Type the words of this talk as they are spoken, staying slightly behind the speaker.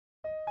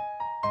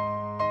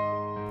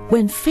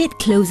When fate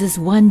closes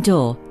one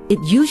door, it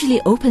usually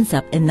opens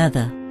up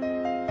another.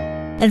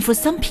 And for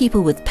some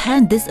people with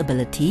pan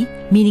disability,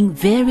 meaning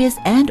various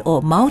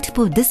and/or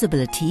multiple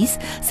disabilities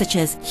such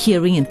as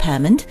hearing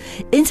impairment,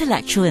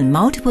 intellectual and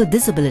multiple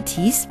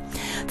disabilities,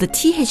 the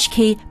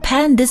THK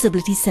Pan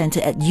Disability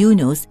Center at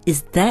UNOS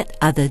is that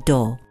other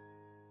door.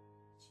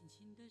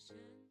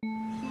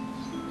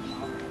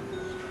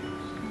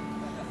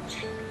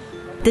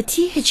 The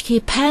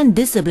THK Pan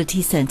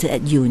Disability Center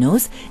at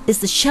UNOS is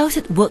the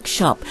sheltered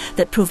workshop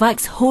that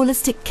provides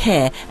holistic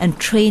care and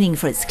training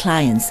for its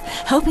clients,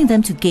 helping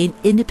them to gain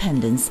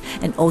independence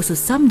and also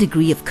some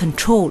degree of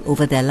control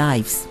over their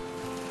lives.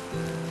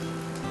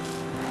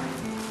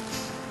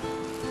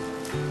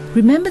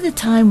 Remember the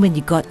time when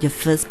you got your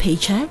first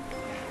paycheck?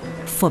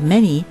 For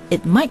many,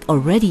 it might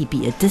already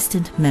be a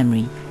distant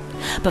memory.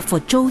 But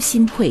for Zhou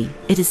Xinhui,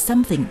 it is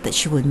something that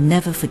she will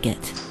never forget.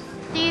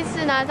 第一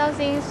次拿到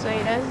薪水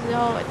的时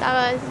候，当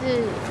然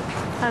是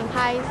很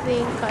开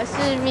心，可是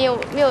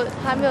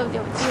还没有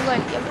机会，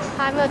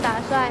还没有打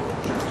算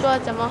说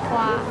怎么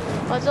花。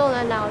我中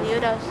了脑瘤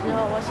的时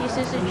候，我其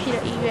实是去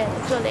了医院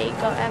做了一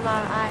个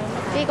MRI，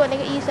 结果那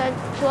个医生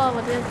说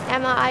我的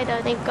MRI 的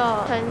那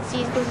个成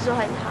绩不是说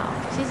很好，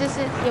其实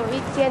是有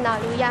一些脑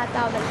瘤压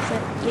到了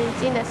眼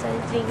睛的神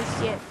经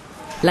线。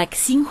 Like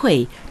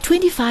Xinhui,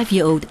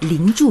 25-year-old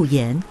Lin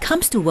Zhuyan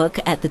comes to work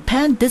at the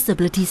Pan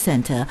Disability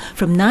Center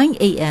from 9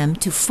 a.m.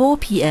 to 4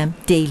 p.m.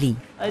 daily.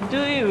 I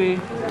do it with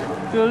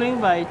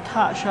feeling by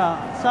touch.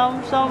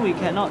 Some we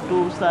cannot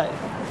do, like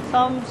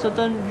some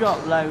certain job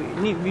like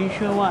we need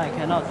visual one I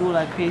cannot do,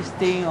 like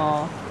pasting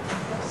or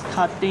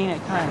cutting,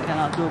 that kind I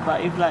cannot do.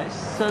 But if like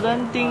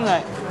certain thing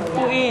like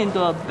put it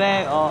into a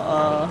bag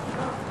or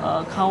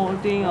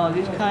counting or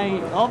this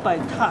kind, all by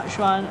touch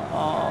one,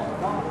 or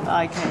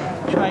I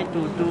can try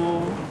to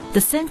do. The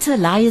center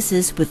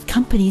liaises with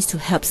companies to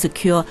help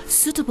secure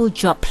suitable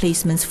job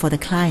placements for the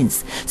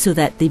clients so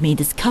that they may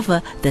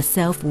discover their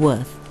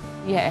self-worth.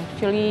 We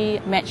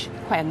actually matched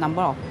quite a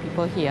number of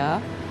people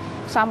here.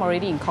 Some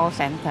already in call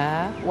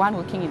center, one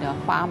working in a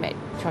farm at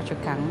Choa Chu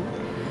Kang,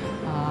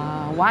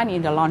 one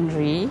in the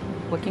laundry,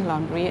 working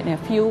laundry, and a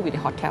few with the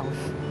hotels.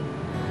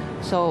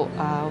 So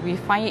we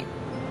find it,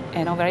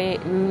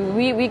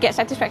 we get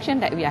satisfaction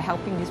that we are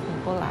helping these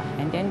people,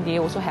 and then they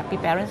also happy.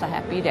 Parents are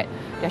happy that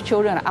their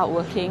children are out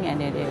working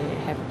and they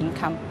have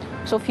income.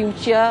 So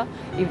future,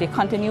 if they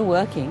continue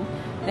working,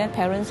 then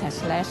parents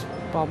has less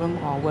problem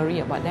or worry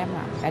about them.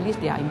 At least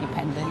they are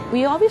independent.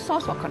 We always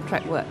source for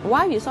contract work.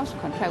 Why we source for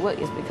contract work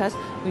is because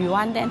we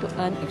want them to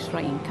earn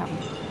extra income,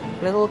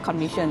 little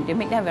commission. They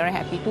make them very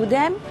happy. To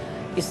them,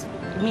 it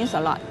means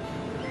a lot.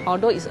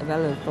 Although it's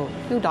very little,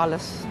 few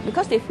dollars,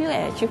 because they feel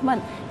an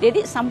achievement. They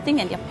did something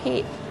and they're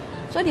paid.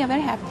 So they are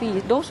very happy.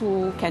 Those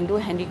who can do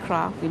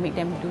handicraft, we make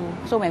them do.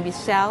 So when we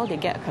sell, they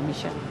get a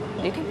commission.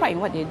 They take pride in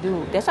what they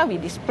do. That's why we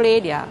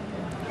display their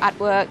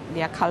artwork,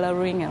 their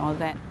coloring and all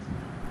that.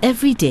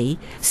 Every day,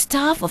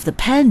 staff of the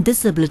Pan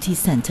Disability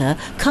Center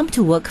come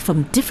to work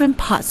from different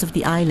parts of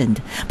the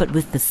island, but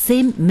with the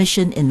same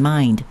mission in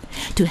mind,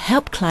 to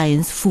help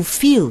clients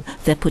fulfill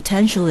their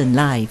potential in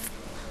life.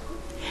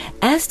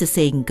 As the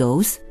saying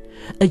goes,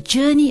 a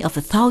journey of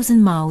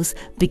 1,000 miles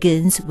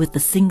begins with a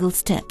single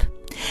step.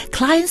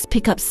 Clients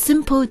pick up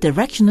simple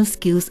directional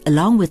skills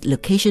along with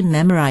location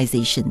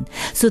memorization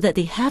so that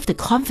they have the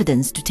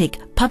confidence to take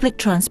public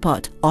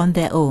transport on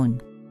their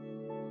own.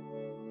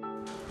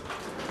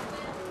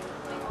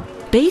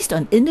 Based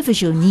on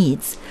individual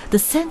needs, the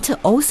center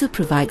also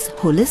provides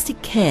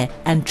holistic care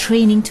and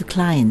training to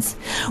clients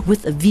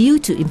with a view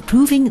to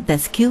improving their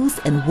skills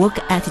and work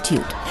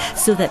attitude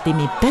so that they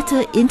may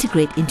better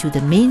integrate into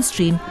the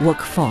mainstream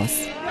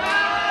workforce.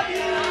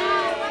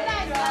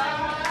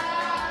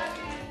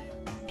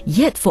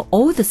 Yet for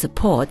all the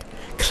support,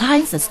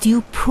 clients are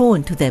still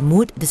prone to their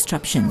mood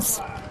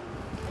disruptions.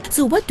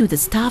 So what do the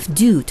staff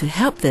do to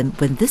help them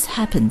when this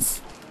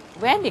happens?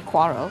 When they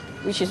quarrel,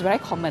 which is very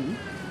common,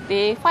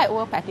 they fight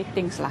over petty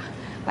things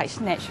like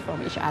snatch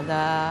from each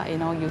other,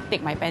 you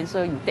take my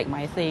pencil, you take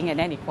my thing, and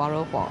then they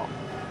quarrel for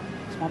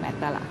small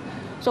matter.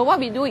 So what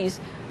we do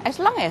is, as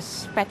long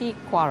as petty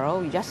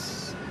quarrel, we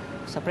just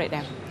separate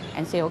them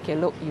and say, okay,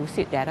 look, you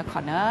sit the other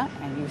corner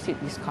and you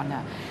sit this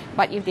corner.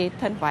 But if they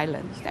turn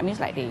violent, that means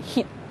like they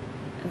hit,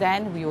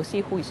 then we will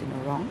see who is in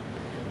the wrong.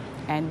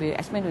 And we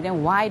explain to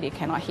them why they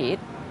cannot hit.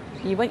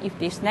 Even if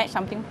they snatch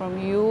something from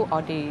you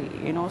or they,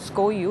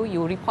 scold you,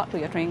 you report to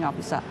your training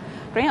officer.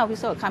 Training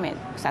officer will come and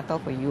settle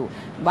for you,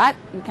 but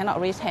you cannot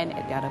raise hand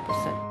at the other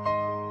person.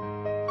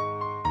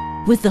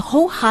 With the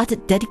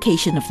wholehearted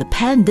dedication of the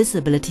Pan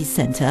Disability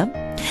Center,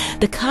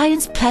 the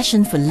client's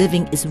passion for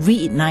living is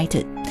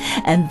reignited,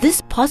 and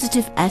this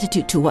positive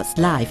attitude towards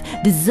life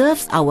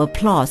deserves our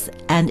applause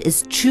and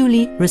is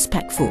truly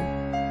respectful.